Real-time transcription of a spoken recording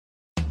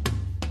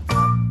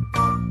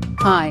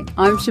Hi,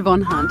 I'm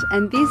Siobhan Hunt,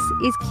 and this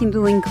is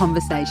Kindling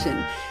Conversation,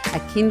 a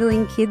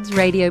Kindling Kids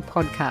radio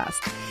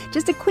podcast.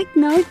 Just a quick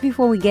note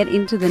before we get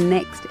into the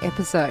next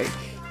episode.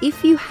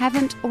 If you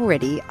haven't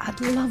already,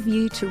 I'd love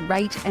you to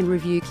rate and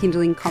review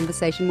Kindling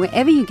Conversation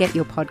wherever you get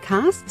your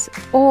podcasts,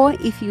 or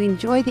if you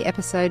enjoy the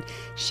episode,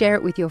 share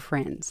it with your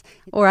friends.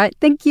 All right,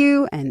 thank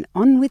you, and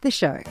on with the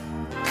show.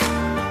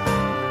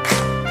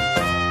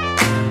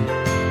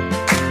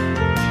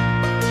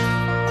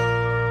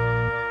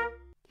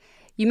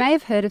 You may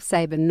have heard of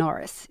Sabre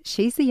Norris.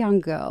 She's the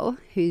young girl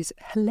whose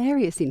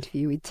hilarious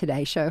interview with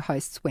Today Show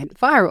hosts went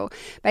viral.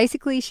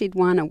 Basically, she'd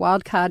won a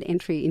wildcard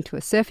entry into a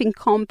surfing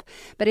comp,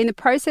 but in the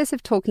process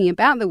of talking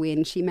about the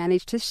win, she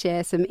managed to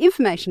share some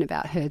information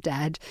about her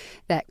dad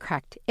that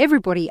cracked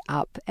everybody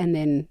up, and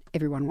then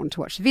everyone wanted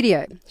to watch the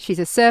video. She's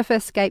a surfer,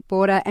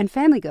 skateboarder and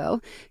family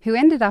girl who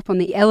ended up on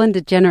the Ellen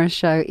DeGeneres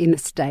show in the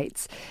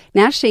States.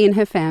 Now she and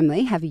her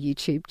family have a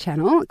YouTube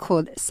channel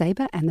called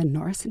Sabre and the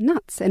Norris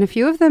Nuts, and a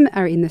few of them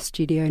are in the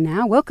studio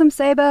now. Welcome,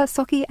 Sabre,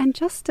 Sockie and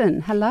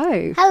Justin.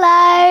 Hello.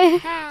 Hello.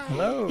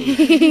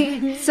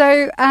 Hello.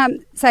 So,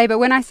 Sabre,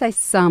 when I say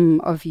some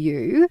of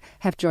you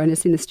have joined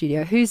us in the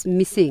studio, who's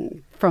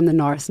missing from the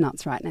Norris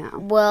Nuts right now?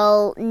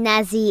 Well,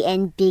 Nazzy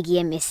and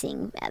Biggie are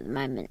missing at the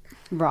moment.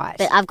 Right.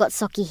 But I've got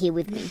Sockie here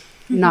with me.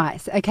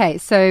 Nice. Okay,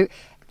 so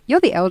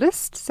you're the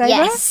eldest, Sabre?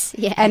 Yes.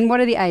 Yeah. And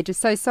what are the ages?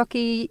 So,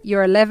 Sockie,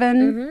 you're 11,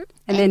 Mm-hmm.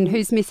 and then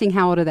who's missing?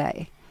 How old are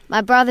they?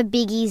 My brother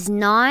Biggie's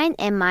 9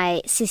 and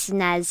my sister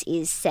Naz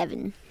is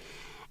 7.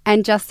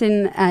 And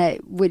Justin,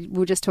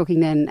 we're just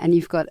talking then, and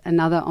you've got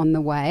another on the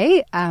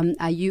way.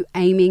 Are you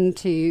aiming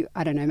to,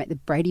 I don't know, make the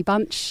Brady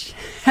Bunch?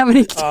 How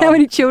many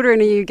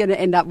children are you going to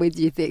end up with,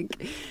 do you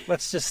think?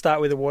 Let's just start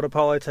with the water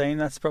polo team.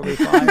 That's probably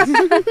fine.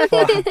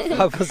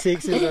 five or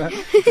six. No,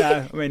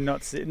 I mean,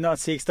 not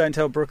six. Don't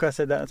tell Brooke I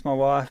said that. That's my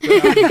wife.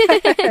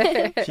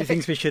 But, she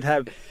thinks we should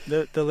have,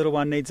 the little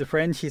one needs a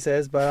friend, she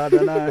says, but I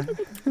don't know.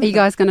 Are you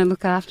guys going to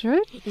look after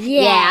it?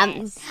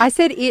 Yeah. I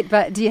said it,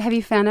 but have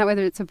you found out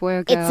whether it's a boy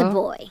or girl? It's a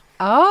boy.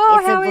 Oh,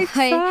 It's a how boy.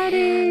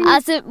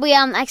 exciting. So we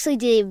actually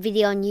did a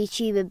video on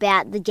YouTube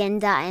about the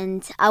gender,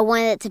 and I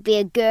wanted it to be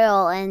a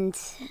girl, and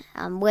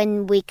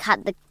when we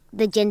cut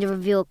the gender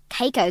reveal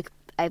cake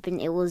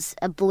open, it was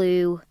a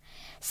blue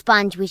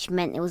sponge, which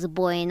meant it was a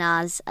boy, and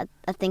I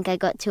think I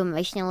got too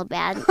emotional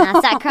about it, and I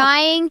started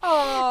crying, but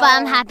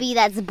I'm happy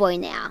that's a boy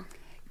now.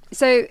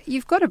 So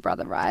you've got a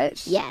brother,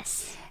 right?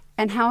 Yes.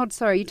 And how old,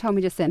 sorry, you told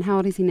me just then, how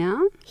old is he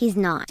now? He's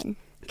 9.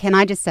 Can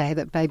I just say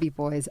that baby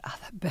boys are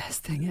the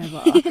best thing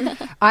ever?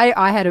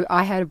 I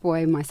had a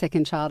boy, my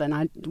second child, and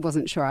I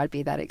wasn't sure I'd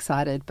be that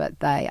excited, but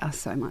they are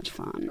so much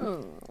fun.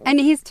 Oh. And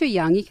he's too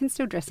young. You can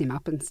still dress him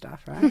up and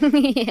stuff, right?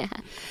 Yeah.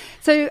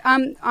 So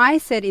I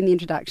said in the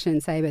introduction,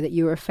 Sabre, that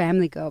you were a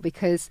family girl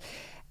because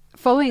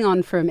following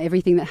on from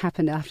everything that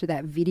happened after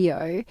that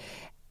video,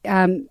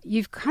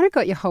 you've kind of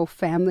got your whole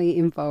family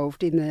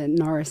involved in the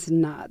Norris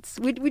Nuts.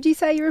 Would you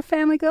say you're a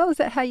family girl? Is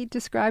that how you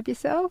describe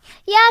yourself?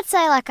 Yeah, I'd say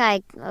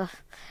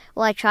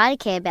I try to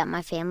care about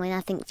my family, and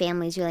I think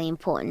family is really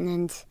important,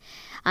 and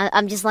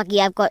I'm just lucky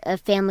I've got a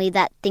family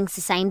that thinks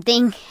the same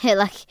thing.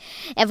 Like,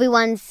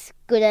 everyone's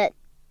good at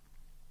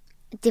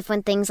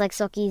different things. Like,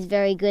 Sockie's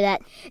very good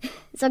at...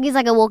 Sockie's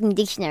like a walking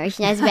dictionary.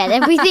 She knows about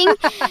everything.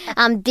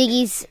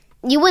 Biggie's...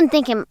 You wouldn't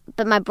think him,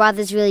 but my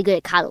brother's really good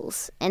at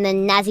cuddles. And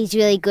then Nazzy's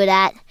really good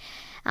at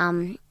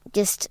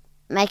just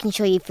making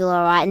sure you feel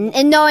all right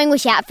and knowing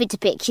which outfit to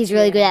pick. She's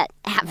really good at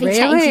outfit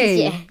changes.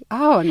 Yeah.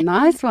 Oh,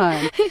 nice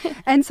one.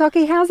 And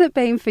Sockie, how's it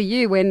been for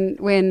you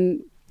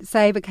when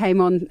Sabre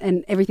came on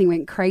and everything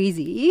went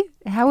crazy?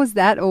 How was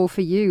that all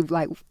for you,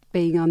 like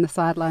being on the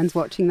sidelines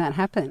watching that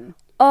happen?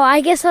 Oh, I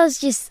guess I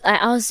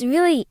was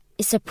really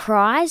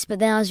surprised, but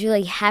then I was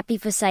really happy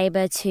for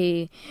Sabre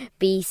to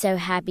be so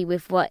happy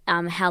with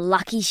how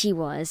lucky she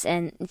was,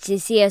 and to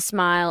see her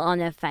smile on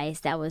her face,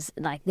 that was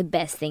like the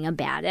best thing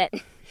about it.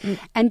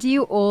 And do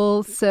you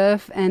all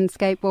surf and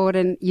skateboard?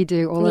 And you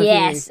do, all of you?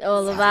 Yes,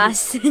 all of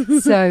us.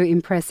 So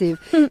impressive.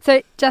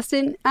 So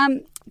Justin,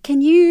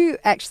 can you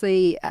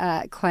actually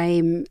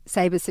claim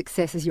Sabre's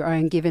success as your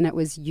own, given it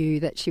was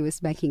you that she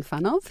was making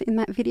fun of in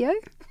that video?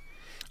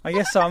 I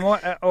guess so.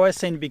 I always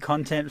seem to be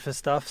content for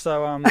stuff,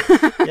 so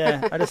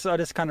yeah, I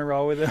just kind of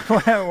roll with it,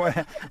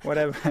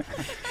 whatever.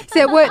 So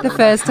it worked the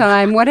first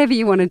time. Whatever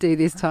you want to do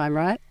this time,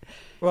 right?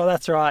 Well,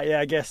 that's right. Yeah,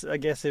 I guess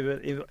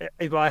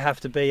if I have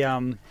to be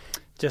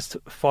just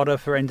fodder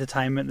for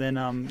entertainment, then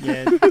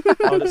yeah,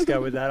 I'll just go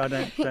with that. I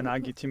don't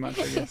argue too much,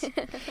 I guess.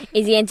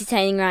 Is he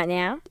entertaining right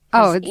now?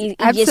 Oh,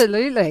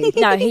 absolutely.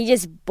 He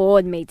just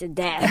bored me to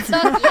death.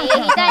 Don't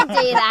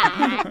do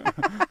that.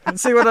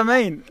 See what I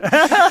mean?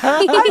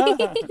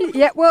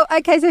 Yeah, well,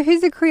 okay, so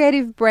who's the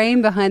creative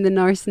brain behind the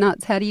Norris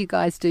Nuts? How do you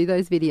guys do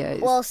those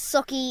videos? Well,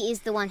 Sockie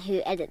is the one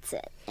who edits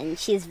it, and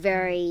she's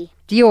very...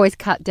 Do you always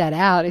cut Dad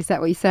out? Is that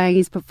what you're saying?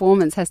 His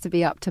performance has to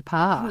be up to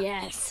par.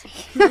 Yes,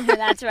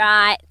 that's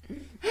right.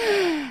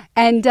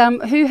 And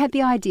who had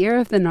the idea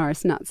of the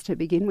Norris Nuts to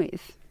begin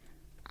with?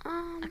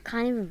 I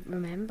can't even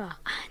remember.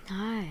 I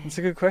know. It's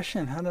a good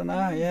question. I don't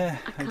know. Yeah,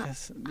 I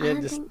guess. Yeah,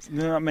 don't just think so.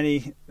 not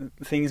many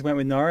things went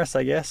with Norris,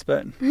 I guess,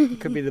 but it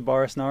could be the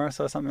Boris Norris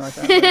or something like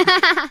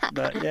that.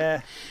 But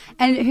yeah.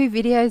 And who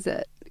videos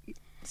it?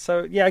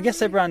 So yeah, I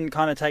guess everyone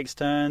kind of takes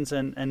turns,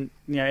 and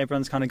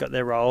everyone's kind of got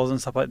their roles and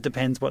stuff. Like it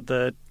depends what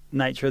the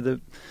nature of the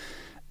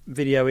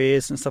video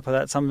is and stuff like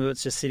that. Some of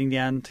it's just sitting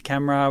down to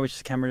camera, which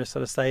the camera just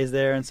sort of stays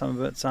there, and some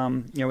of it's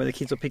where the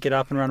kids will pick it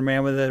up and run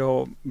around with it,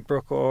 or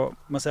Brooke or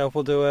myself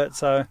will do it.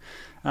 So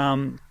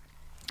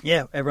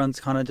everyone's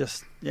kind of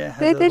just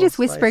they're just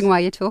whispering while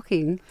you're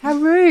talking. How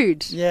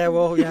rude. Yeah,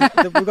 well, we've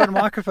got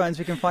microphones,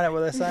 we can find out what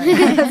they're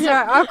saying. That's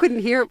right. I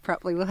couldn't hear it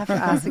properly. We'll have to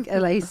ask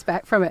Elise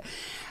back from it.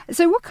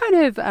 So what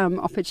kind of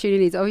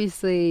opportunities?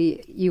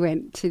 Obviously, you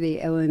went to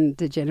the Ellen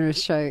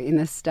DeGeneres show in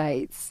the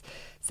States.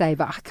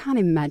 Sabre, I can't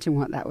imagine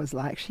what that was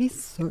like. She's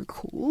so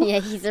cool. Yeah,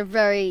 he's a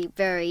very,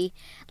 very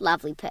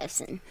lovely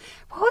person.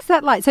 What was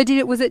that like? So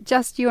was it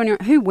just you on your...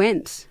 Who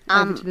went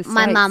over to the States?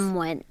 My mum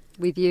went.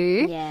 With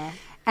you? Yeah.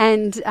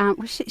 And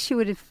she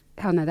would have...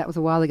 Oh, no, that was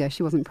a while ago.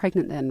 She wasn't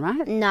pregnant then,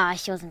 right? No,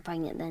 she wasn't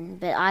pregnant then.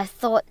 But I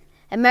thought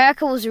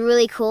America was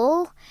really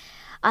cool.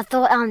 I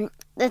thought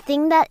the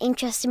thing that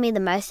interested me the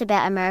most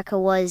about America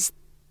was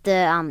the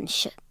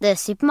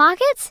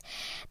supermarkets.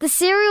 The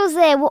cereals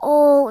there were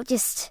all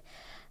just...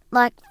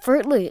 like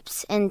Fruit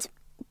Loops and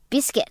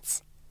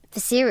biscuits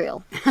for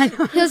cereal.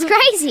 It was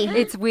crazy.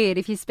 It's weird.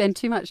 If you spend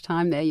too much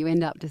time there, you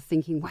end up just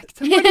thinking, wait,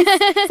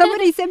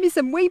 somebody send me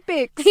some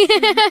Weet-Bix.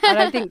 I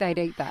don't think they'd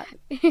eat that.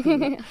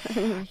 Sure.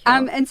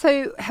 And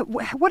so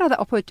what other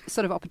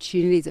sort of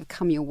opportunities have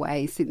come your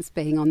way since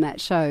being on that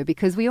show?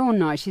 Because we all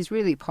know she's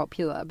really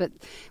popular, but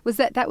was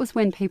that was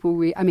when people...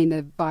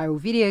 the viral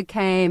video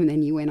came, and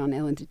then you went on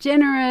Ellen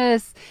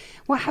DeGeneres.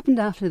 What happened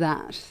after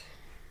that?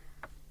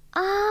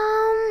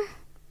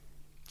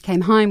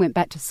 Came home, went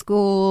back to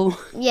school.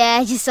 Yeah,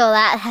 I just saw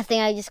that. I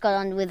think I just got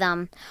on with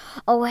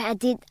Oh wait, I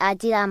did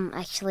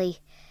actually.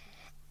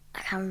 I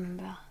can't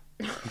remember.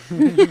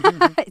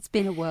 It's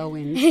been a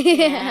whirlwind.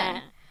 Yeah.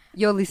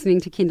 You're listening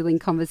to Kindling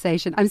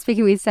Conversation. I'm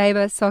speaking with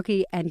Sabre,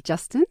 Sockie and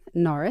Justin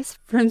Norris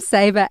from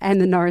Sabre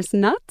and the Norris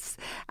Nuts.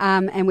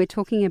 And we're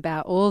talking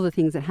about all the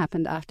things that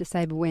happened after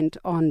Sabre went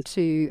on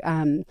to,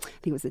 I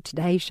think it was the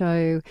Today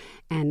Show,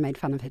 and made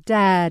fun of her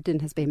dad and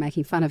has been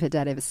making fun of her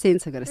dad ever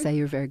since. I've got to say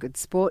you're a very good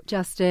sport,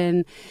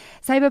 Justin.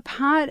 Sabre,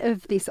 part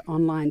of this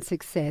online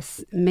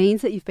success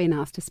means that you've been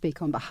asked to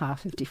speak on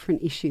behalf of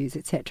different issues,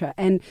 etc.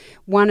 And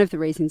one of the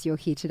reasons you're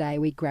here today,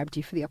 we grabbed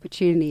you for the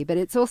opportunity, but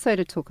it's also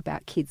to talk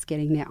about kids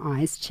getting their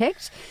eyes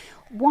checked.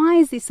 Why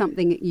is this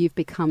something that you've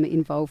become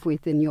involved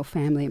with in your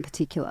family in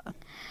particular?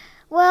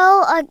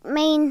 Well, I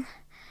mean,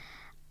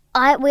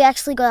 we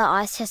actually got our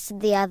eyes tested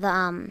the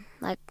other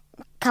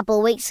couple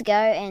of weeks ago,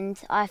 and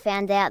I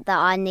found out that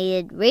I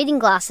needed reading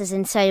glasses,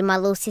 and so did my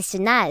little sister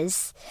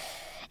Naz.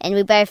 And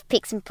we both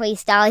picked some pretty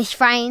stylish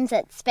frames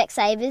at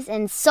Specsavers.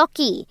 And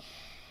Sockie,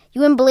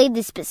 you wouldn't believe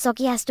this, but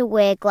Sockie has to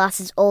wear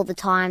glasses all the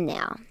time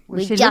now.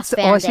 Well,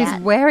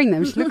 she's wearing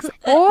them. She looks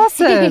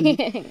awesome.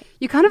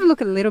 You kind of look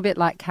a little bit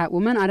like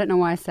Catwoman. I don't know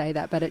why I say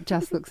that, but it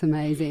just looks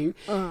amazing.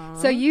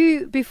 Aww.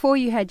 So before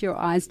you had your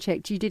eyes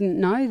checked, you didn't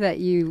know that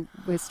you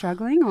were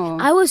struggling? Or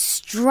I was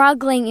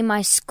struggling in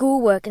my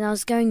schoolwork, and I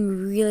was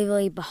going really,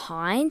 really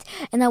behind.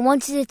 And I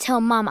wanted to tell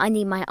Mum I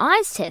need my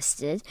eyes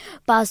tested,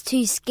 but I was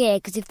too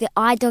scared because if the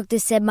eye doctor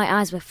said my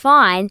eyes were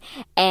fine,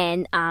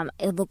 and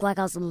it looked like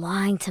I was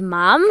lying to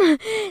Mum.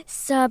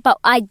 But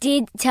I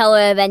did tell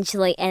her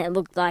eventually, and it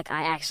looked like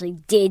I actually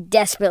did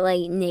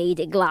desperately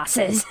need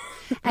glasses.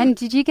 And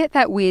did you get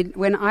that weird...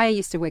 When I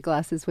used to wear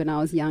glasses when I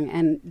was young,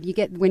 and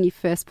when you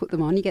first put them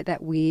on, you get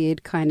that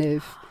weird kind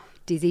of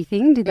dizzy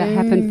thing. Did that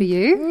happen for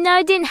you? No,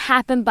 it didn't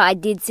happen, but I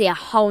did see a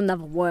whole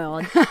nother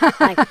world.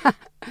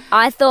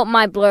 I thought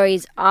my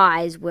blurry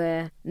eyes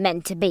were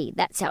meant to be.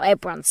 That's how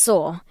everyone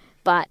saw.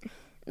 But...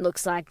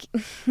 looks like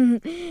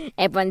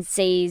everyone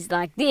sees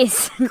like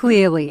this.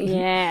 Clearly.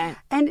 Yeah.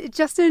 And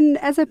Justin,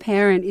 as a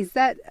parent,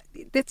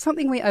 that's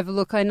something we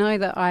overlook. I know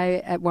that I,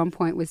 at one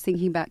point, was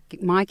thinking about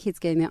my kids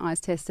getting their eyes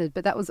tested,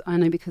 but that was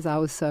only because I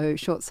was so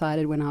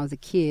short-sighted when I was a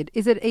kid.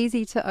 Is it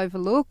easy to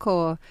overlook,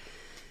 or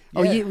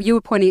you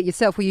were pointing at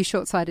yourself? Were you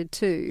short-sighted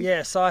too?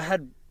 Yeah, so I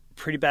had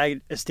pretty bad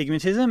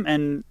astigmatism,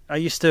 and I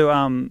used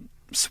to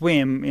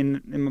swim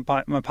in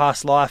my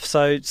past life,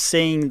 so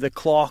seeing the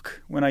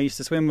clock when I used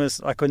to swim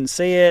I couldn't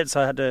see it,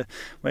 so I had to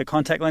wear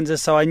contact lenses.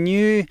 So I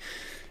knew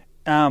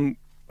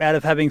out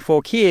of having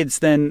 4 kids,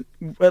 then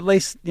at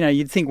least,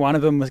 you'd think one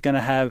of them was going to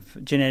have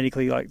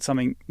genetically like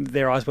something,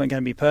 their eyes weren't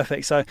going to be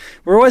perfect. So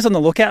we're always on the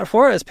lookout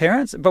for it as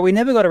parents, but we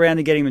never got around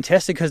to getting them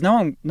tested because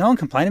no one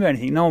complained about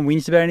anything. No one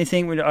whinged about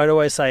anything. I'd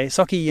always say,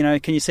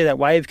 Sockie, can you see that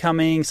wave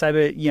coming?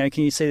 Sabre,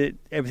 can you see that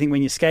everything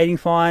when you're skating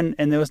fine?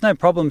 And there was no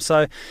problem.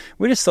 So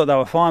we just thought they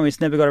were fine. We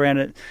just never got around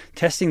to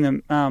testing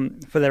them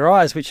for their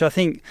eyes, which I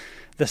think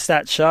the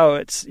stats show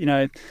it's,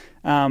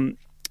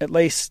 at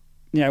least,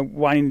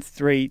 1 in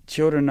 3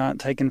 children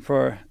aren't taken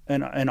for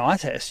an eye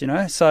test,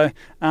 So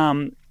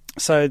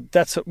So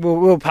that's we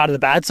were part of the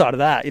bad side of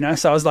that, you know.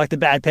 So I was like the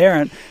bad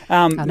parent.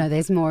 I know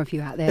there's more of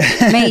you out there,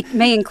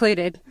 me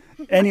included.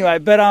 Anyway,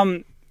 but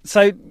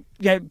so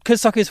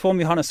because Sockie was falling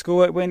behind her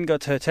schoolwork, went and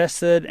got her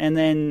tested, and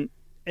then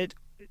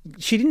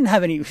she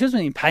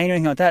wasn't in pain or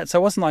anything like that. So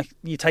it wasn't like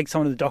you take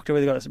someone to the doctor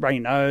where they got a runny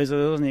nose or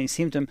there wasn't any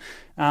symptom.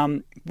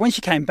 When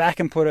she came back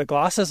and put her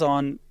glasses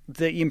on,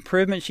 the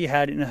improvement she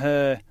had in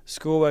her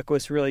schoolwork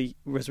was really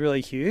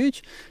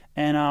huge.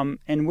 And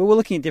we were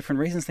looking at different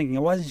reasons, thinking,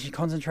 why isn't she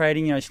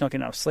concentrating? You know, she's not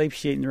getting enough sleep.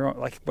 She's eating the wrong,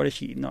 like, what is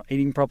she not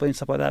eating properly and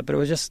stuff like that? But it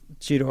was just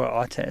due to her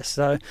eye test.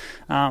 So,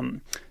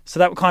 so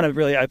that kind of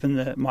really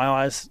opened my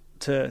eyes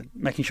to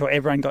making sure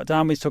everyone got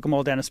done. We took them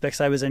all down to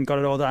Specsavers and got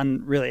it all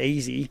done really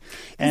easy.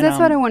 And that's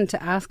what I wanted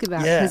to ask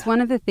about. Yeah. Because one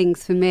of the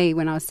things for me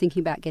when I was thinking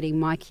about getting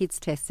my kids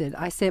tested,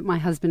 I sent my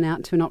husband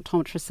out to an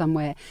optometrist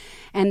somewhere,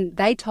 and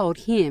they told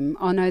him,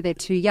 "Oh no, they're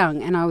too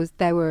young." And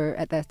they were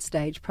at that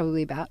stage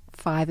probably about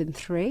 5 and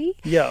 3.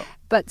 Yeah.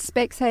 But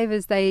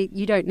Specsavers,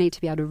 you don't need to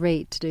be able to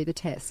read to do the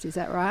test. Is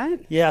that right?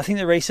 Yeah, I think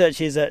the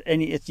research is that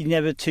you're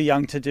never too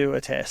young to do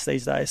a test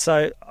these days.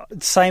 So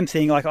same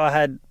thing. Like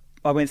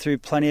I went through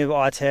plenty of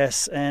eye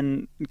tests,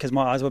 and because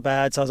my eyes were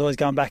bad, so I was always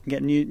going back and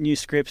getting new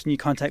scripts, new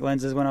contact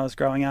lenses when I was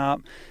growing up,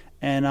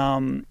 and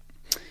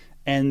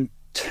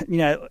you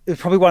know, it was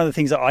probably one of the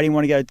things that I didn't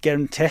want to go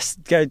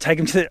take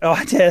them to the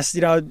eye test.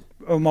 You know,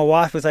 or my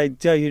wife would say,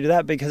 "Do you do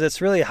that?" Because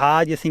it's really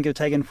hard. You think of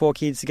taking 4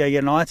 kids to go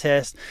get an eye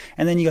test,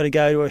 and then you got to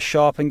go to a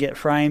shop and get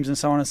frames and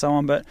so on and so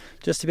on. But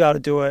just to be able to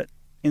do it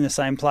in the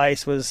same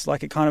place was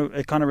like it kind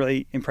of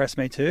really impressed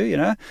me too, you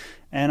know.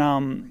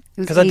 And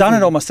because I'd done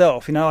it all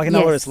myself, you know, like I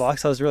know what it's like,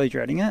 so I was really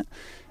dreading it.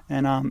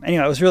 And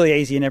anyway, it was really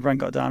easy and everyone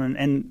got done.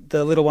 And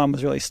the little one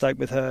was really stoked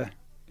with her.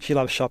 She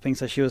loves shopping,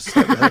 so she was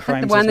stoked with her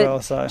frames as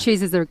well. So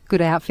chooses the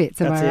good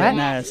outfits, am I right?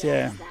 Naz,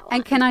 yeah.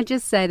 And can I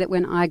just say that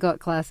when I got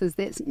glasses,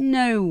 there's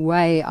no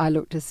way I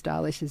looked as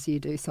stylish as you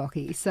do,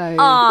 Sockie. So,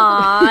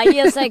 Aw,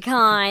 you're so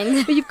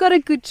kind. But you've got a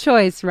good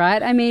choice,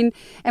 right? I mean,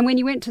 and when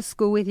you went to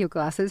school with your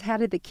glasses, how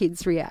did the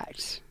kids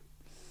react?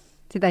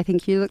 Did they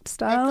think you looked I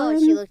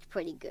stylish? thought she looked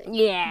pretty good.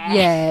 Yeah.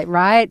 Yeah,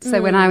 right?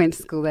 So when I went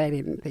to school, they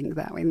didn't think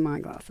that with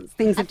my glasses.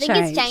 Things have changed. I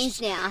think it's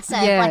changed now. So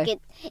like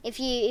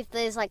if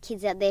there's like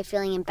kids out there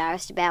feeling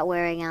embarrassed about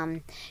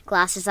wearing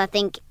glasses, I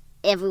think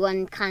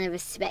everyone kind of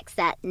respects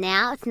that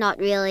now. It's not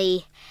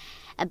really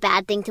a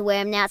bad thing to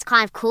wear them now. It's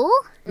kind of cool.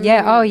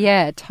 Yeah, oh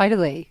yeah,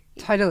 totally.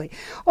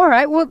 All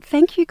right, well,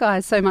 thank you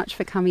guys so much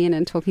for coming in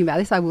and talking about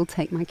this. I will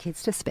take my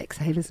kids to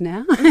Specsavers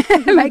now.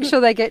 Make sure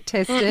they get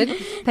tested.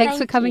 Thanks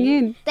for coming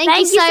in. Thank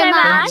you so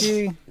much. Thank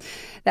you.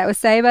 That was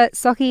Sabre,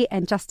 Sockie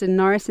and Justin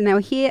Norris, and they were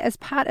here as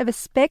part of a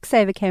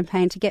Specsaver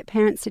campaign to get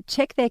parents to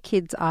check their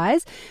kids'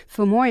 eyes.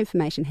 For more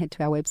information, head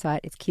to our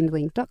website. It's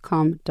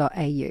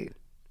kindling.com.au.